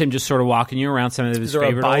 and that's him just sort of walking you around some of his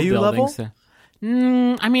favorite old buildings.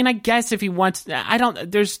 Level? I mean, I guess if he wants,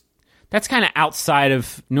 that's kind of outside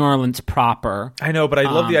of New Orleans proper. I know, but I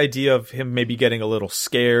love the idea of him maybe getting a little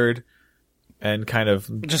scared and kind of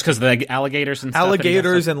just because of the alligators and stuff.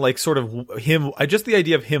 Alligators and like sort of him. Just the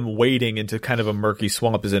idea of him wading into kind of a murky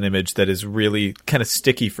swamp is an image that is really kind of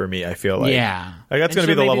sticky for me. I feel like like that's going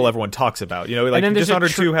to be the level everyone talks about. You know, like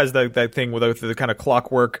Dishonored 2 has that thing with the kind of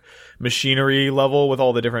clockwork machinery level with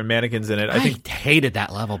all the different mannequins in it. I hated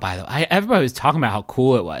that level, by the way. Everybody was talking about how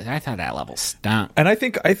cool it was. I thought that level stunk. And I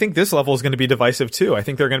think this level is going to be divisive too. I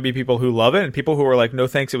think there are going to be people who love it and people who are like, no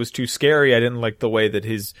thanks, it was too scary. I didn't like the way that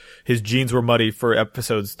his jeans were muddy for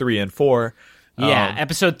episodes 3 and 4. Yeah,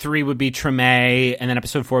 episode 3 would be Treme, and then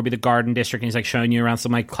episode 4 would be the Garden District, and he's like showing you around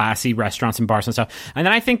some like classy restaurants and bars and stuff. And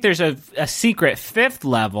then I think there's a secret 5th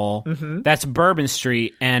level that's Bourbon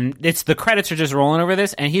Street, and the credits are just rolling over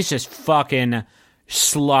this, and he's just fucking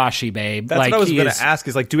sloshy, babe. That's what I was going to ask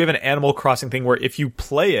is, like, do we have an Animal Crossing thing where if you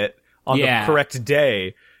play it on the correct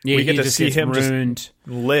day, we get to see him just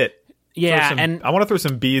lit? Yeah, and I want to throw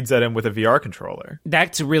some beads at him with a VR controller.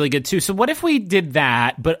 That's really good too. So what if we did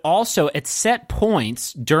that, but also at set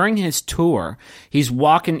points during his tour, he's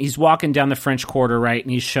walking down the French Quarter, right,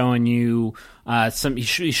 and he's showing you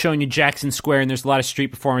he's showing you Jackson Square, and there's a lot of street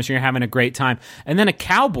performers, and you're having a great time. And then a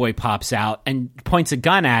cowboy pops out and points a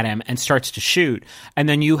gun at him and starts to shoot, and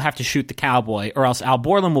then you have to shoot the cowboy, or else Al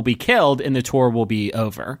Borland will be killed and the tour will be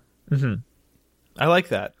over. Mm-hmm. I like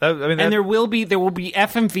that. And there will be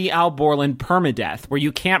FMV Al Borland permadeath, where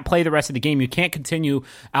you can't play the rest of the game. You can't continue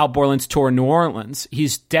Al Borland's tour in New Orleans.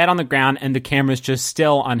 He's dead on the ground, and the camera's just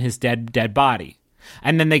still on his dead body.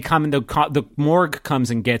 And then they come, and the morgue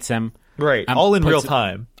comes and gets him. Right, all in real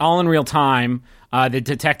time. All in real time. The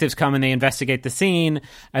detectives come and they investigate the scene,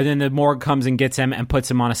 and then the morgue comes and gets him and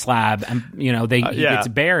puts him on a slab, and he gets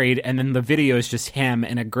buried, and then the video is just him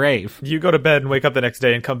in a grave. You go to bed and wake up the next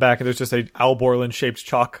day and come back, and there's just a Al Borland shaped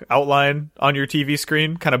chalk outline on your TV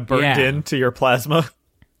screen, kind of burned into your plasma.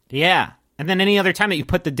 Yeah, and then any other time that you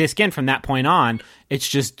put the disc in from that point on, it's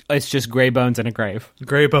just gray bones in a grave.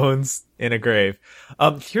 Gray bones in a grave.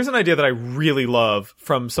 Here's an idea that I really love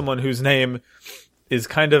from someone whose name is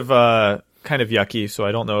kind of yucky, so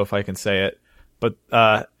I don't know if I can say it. but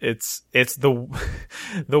it's the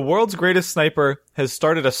the world's greatest sniper has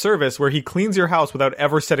started a service where he cleans your house without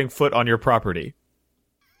ever setting foot on your property.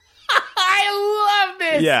 I love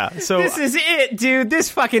this. Yeah, so this is it, dude.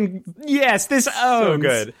 This owns. So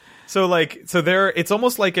good. So it's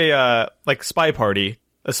almost like a spy party.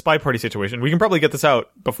 A spy party situation. We can probably get this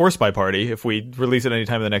out before Spy Party if we release it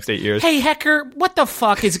anytime in the next 8 years. Hey, Hecker, what the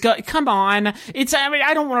fuck is come on.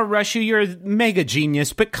 I don't want to rush you. You're a mega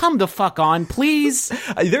genius, but come the fuck on, please.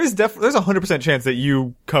 There's a 100% chance that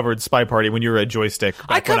you covered Spy Party when you were at Joystick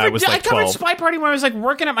back when I was like 12. I covered Spy Party when I was like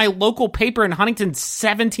working at my local paper in Huntington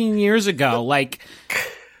 17 years ago. Like...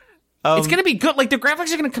 it's going to be good. Like, the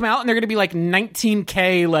graphics are going to come out and they're going to be like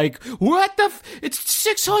 19K. Like, what the it's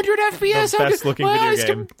 600 FPS. The best looking video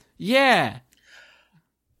game. Yeah.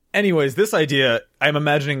 Anyways, this idea, I'm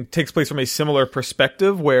imagining, takes place from a similar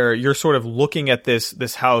perspective where you're sort of looking at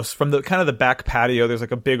this house from the kind of the back patio. There's like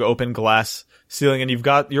a big open glass ceiling and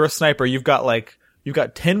you're a sniper. You've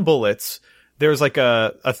got 10 bullets. There's like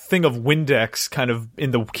a thing of Windex kind of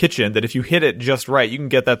in the kitchen that if you hit it just right, you can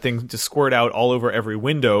get that thing to squirt out all over every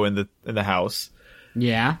window in the house.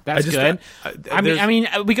 Yeah, that's good. I mean,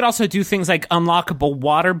 we could also do things like unlockable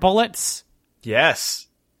water bullets. Yes.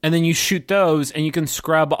 And then you shoot those and you can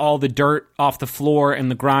scrub all the dirt off the floor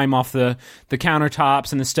and the grime off the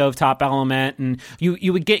countertops and the stovetop element. And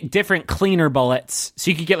you would get different cleaner bullets.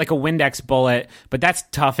 So you could get like a Windex bullet, but that's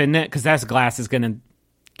tough, isn't it? Because that glass is going to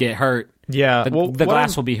get hurt. Yeah, the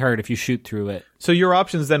glass will be hurt if you shoot through it. So your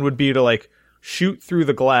options then would be to like shoot through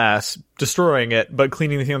the glass, destroying it, but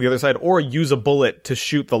cleaning the thing on the other side, or use a bullet to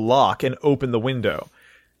shoot the lock and open the window.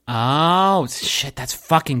 Oh, shit, that's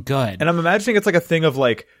fucking good. And I'm imagining it's like a thing of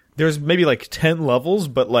like, there's maybe like 10 levels,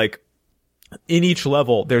 but like in each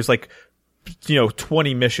level, there's like,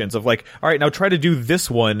 20 missions of like, all right, now try to do this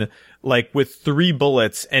one like with 3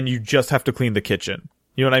 bullets and you just have to clean the kitchen.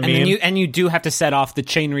 You know what I mean? And you do have to set off the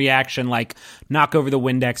chain reaction, like knock over the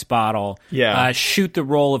Windex bottle, shoot the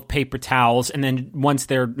roll of paper towels, and then once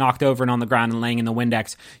they're knocked over and on the ground and laying in the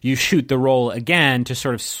Windex, you shoot the roll again to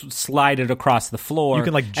sort of slide it across the floor. You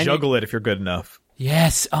can like juggle it if you're good enough.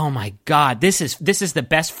 Yes. Oh my God. This is the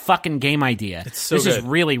best fucking game idea. It's so good. This is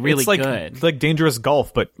really, really good. It's like Dangerous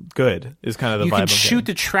Golf, but good is kind of the vibe. You can shoot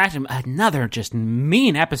the trash. Another just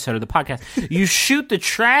mean episode of the podcast. You shoot the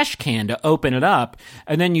trash can to open it up,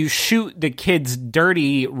 and then you shoot the kid's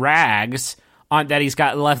dirty rags that he's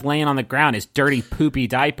got left laying on the ground, his dirty poopy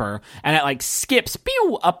diaper, and it like skips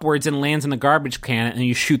upwards and lands in the garbage can, and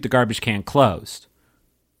you shoot the garbage can closed.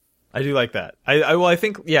 I do like that. I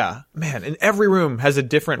think, yeah, man, and every room has a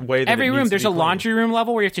different way that every room, there's a laundry room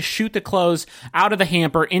level where you have to shoot the clothes out of the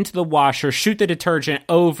hamper into the washer, shoot the detergent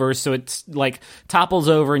over so it's like topples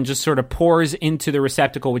over and just sort of pours into the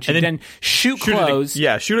receptacle, which you then shoot clothes.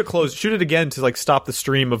 Shoot it closed. Shoot it again to like stop the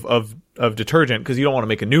stream of detergent because you don't want to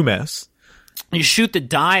make a new mess. You shoot the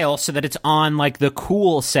dial so that it's on like the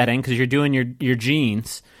cool setting because you're doing your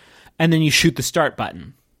jeans, and then you shoot the start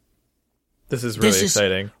button. This is really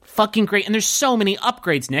exciting. Fucking great. And there's so many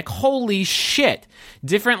upgrades, Nick. Holy shit.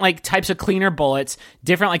 Different like types of cleaner bullets,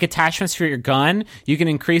 different like attachments for your gun. You can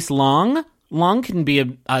increase lung. Lung can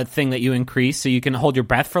be a thing that you increase so you can hold your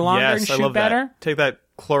breath for longer and shoot better. That. Take that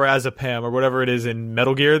clorazepam or whatever it is in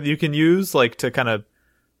Metal Gear that you can use like to kind of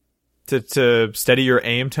to steady your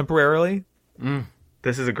aim temporarily.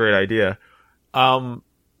 This is a great idea.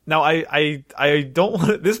 Now, I don't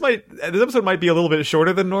want this episode might be a little bit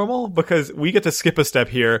shorter than normal because we get to skip a step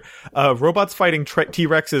here. Robots Fighting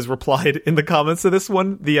T-Rexes replied in the comments to this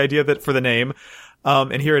one, the idea that for the name.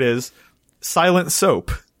 And here it is. Silent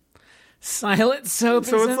Soap. Silent Soap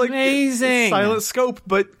is amazing. It's Silent Scope,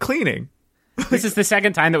 but cleaning. This is the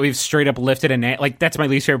second time that we've straight up lifted a name. Like, that's my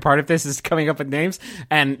least favorite part of this is coming up with names.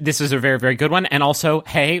 And this is a very, very good one. And also,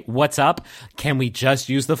 hey, what's up? Can we just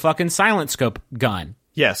use the fucking Silent Scope gun?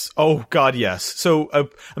 Yes. Oh, God, yes. So,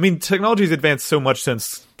 technology's advanced so much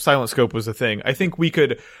since Silent Scope was a thing. I think we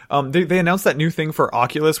could, they announced that new thing for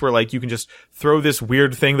Oculus where, like, you can just throw this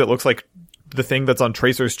weird thing that looks like the thing that's on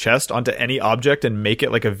Tracer's chest onto any object and make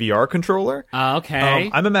it like a VR controller.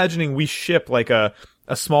 Okay. I'm imagining we ship, like, a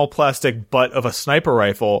small plastic butt of a sniper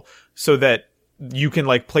rifle so that you can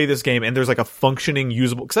like play this game and there's like a functioning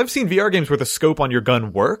usable, because I've seen VR games where the scope on your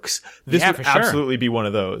gun works. This would absolutely be one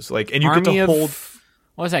of those. Like, and you get to hold.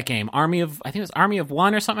 What was that game? I think it was Army of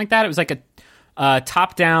One or something like that. It was like a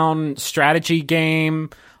top-down strategy game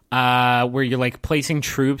where you're like placing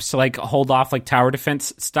troops to like hold off like tower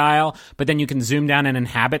defense style, but then you can zoom down and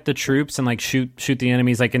inhabit the troops and like shoot the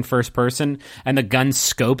enemies like in first person, and the gun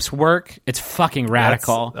scopes work. It's fucking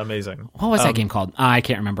radical. That's amazing. What was that game called? I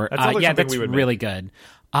can't remember. That's that's really good.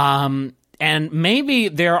 and maybe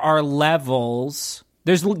there are levels.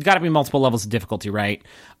 There's got to be multiple levels of difficulty, right?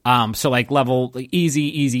 So like level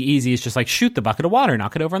easy is just like shoot the bucket of water,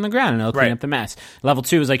 knock it over on the ground, and it'll clean up the mess. Level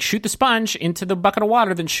 2 is like shoot the sponge into the bucket of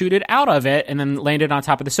water, then shoot it out of it, and then land it on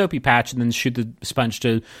top of the soapy patch, and then shoot the sponge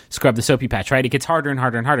to scrub the soapy patch, right? It gets harder and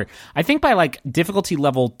harder and harder. I think by like difficulty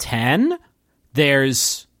level 10,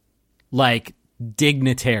 there's like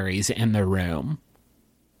dignitaries in the room,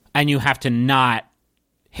 and you have to not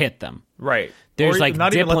hit them. Right. There's or like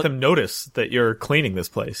not even let them notice that you're cleaning this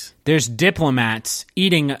place. There's diplomats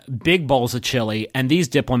eating big bowls of chili, and these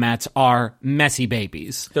diplomats are messy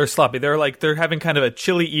babies. They're sloppy. They're having kind of a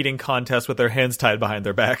chili eating contest with their hands tied behind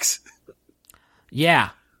their backs. Yeah,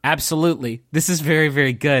 absolutely. This is very,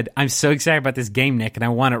 very good. I'm so excited about this game, Nick, and I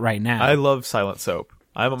want it right now. I love Silent Soap.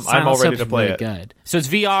 I'm all ready to play really it. Good. So it's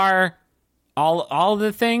VR, all of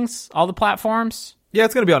the things, all the platforms. Yeah,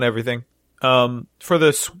 it's going to be on everything. For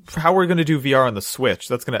how we're going to do VR on the Switch,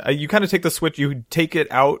 that's going to, you kind of take the Switch, you take it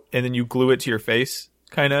out and then you glue it to your face,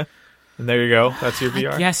 kind of. And there you go. That's your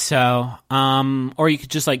VR. I guess so. Or you could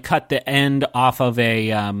just like cut the end off of a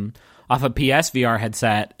PSVR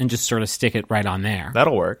headset and just sort of stick it right on there.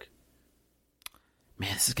 That'll work.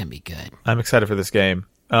 Man, this is going to be good. I'm excited for this game.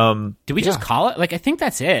 Did we just call it? Like, I think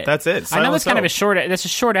that's it. That's it. I know it's kind of a short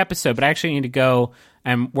episode, but I actually need to go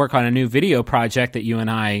and work on a new video project that you and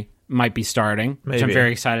I might be starting, which I'm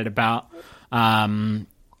very excited about.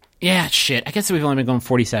 Yeah, shit. I guess we've only been going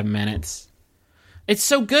 47 minutes. It's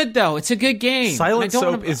so good, though. It's a good game. Silent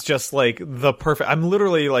Soap is just like the perfect. I'm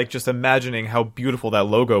literally like just imagining how beautiful that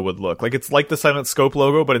logo would look. Like it's like the Silent Scope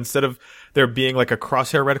logo, but instead of there being like a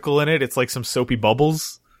crosshair reticle in it, it's like some soapy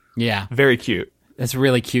bubbles. Yeah, very cute. That's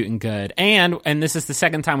really cute and good. And this is the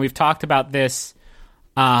second time we've talked about this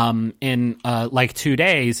in like 2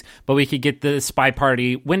 days, but we could get the Spy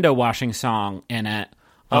Party window washing song in it.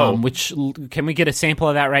 Which can we get a sample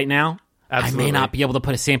of that right now? Absolutely. I may not be able to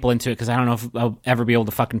put a sample into it because I don't know if I'll ever be able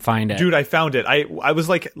to fucking find it. Dude, I found it. I was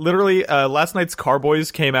like, literally, last night's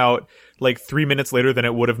Carboys came out like 3 minutes later than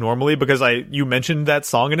it would have normally because you mentioned that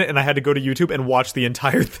song in it and I had to go to YouTube and watch the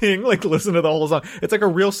entire thing, like listen to the whole song. It's like a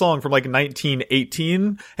real song from like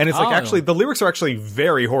 1918 and it's like actually, the lyrics are actually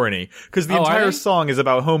very horny because the entire song is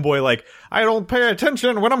about homeboy like, I don't pay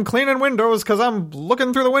attention when I'm cleaning windows because I'm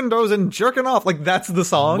looking through the windows and jerking off. Like that's the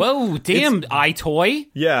song. Whoa, damn, iToy.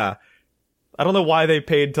 Yeah. I don't know why they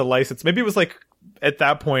paid to license. Maybe it was like, at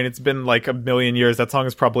that point, it's been like a million years. That song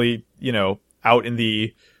is probably, out in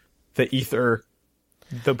the ether.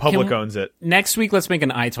 The public owns it. Next week, let's make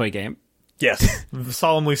an iToy game. Yes.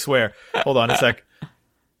 Solemnly swear. Hold on a sec.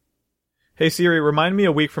 Hey Siri, remind me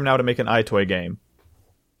a week from now to make an iToy game.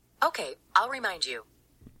 Okay, I'll remind you.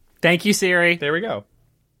 Thank you, Siri. There we go.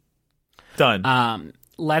 Done.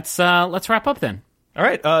 Let's wrap up then. All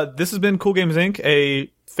right. This has been Cool Games Inc.,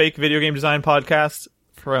 a fake video game design podcast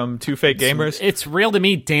from two fake gamers. It's real to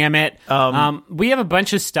me, damn it. We have a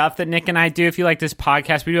bunch of stuff that Nick and I do. If you like this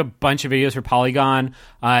podcast, we do a bunch of videos for Polygon,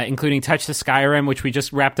 including Touch the Skyrim, which we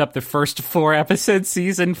just wrapped up the first 4 episodes,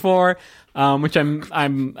 season 4, which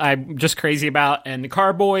I'm just crazy about, and the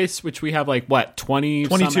Carboys, which we have like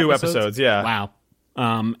 22 episodes. Yeah. Wow.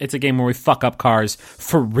 It's a game where we fuck up cars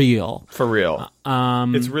for real. For real.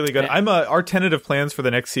 It's really good. Our tentative plans for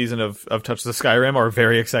the next season of Touch the Skyrim are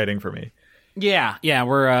very exciting for me. Yeah,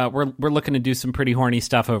 we're looking to do some pretty horny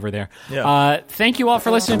stuff over there. Yeah. Thank you all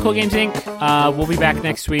for listening to Cool Games Inc. We'll be back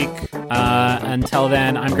next week. Until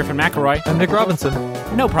then, I'm Griffin McElroy. I'm Nick Robinson.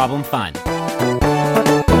 No problem, fun.